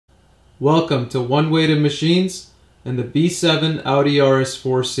Welcome to One-Weighted Machines and the B7 Audi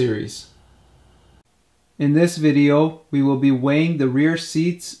RS4 series. In this video, we will be weighing the rear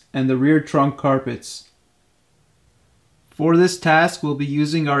seats and the rear trunk carpets. For this task, we'll be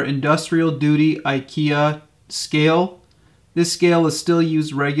using our industrial duty IKEA scale. This scale is still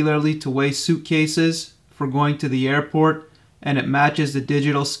used regularly to weigh suitcases for going to the airport, and it matches the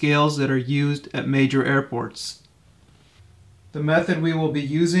digital scales that are used at major airports. The method we will be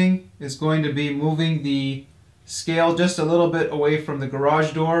using is going to be moving the scale just a little bit away from the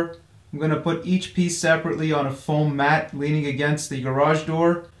garage door. I'm going to put each piece separately on a foam mat leaning against the garage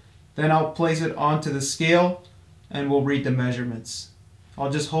door. Then I'll place it onto the scale and we'll read the measurements.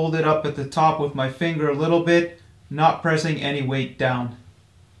 I'll just hold it up at the top with my finger a little bit, not pressing any weight down.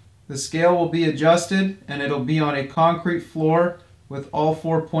 The scale will be adjusted and it'll be on a concrete floor with all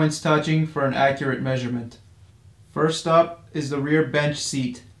 4 points touching for an accurate measurement. First up is the rear bench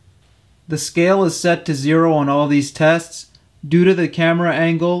seat. The scale is set to 0 on all these tests. Due to the camera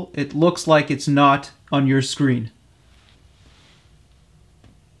angle, it looks like it's not on your screen.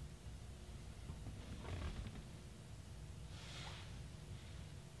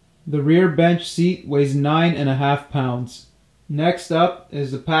 The rear bench seat weighs 9.5 pounds. Next up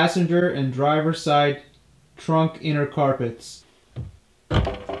is the passenger and driver side trunk inner carpets.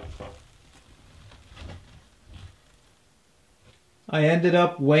 I ended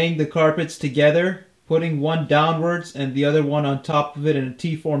up weighing the carpets together, putting one downwards and the other one on top of it in a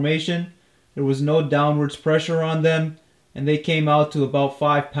T formation. There was no downwards pressure on them, and they came out to about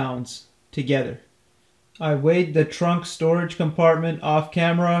 5 pounds together. I weighed the trunk storage compartment off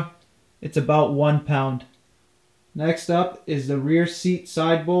camera. It's about 1 pound. Next up is the rear seat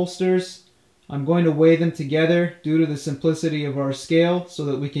side bolsters. I'm going to weigh them together due to the simplicity of our scale so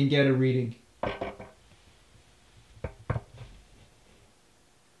that we can get a reading.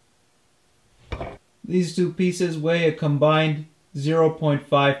 These two pieces weigh a combined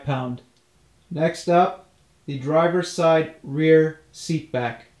 0.5 pound. Next up, the driver's side rear seat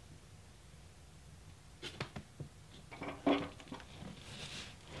back.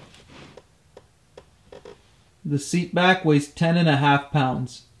 The seat back weighs 10.5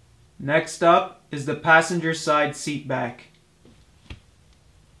 pounds. Next up is the passenger side seat back.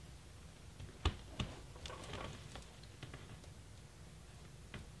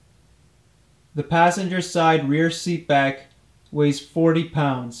 The passenger side rear seat back weighs 40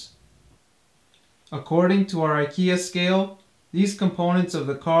 pounds. According to our IKEA scale, these components of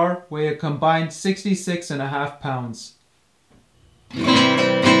the car weigh a combined 66.5 pounds.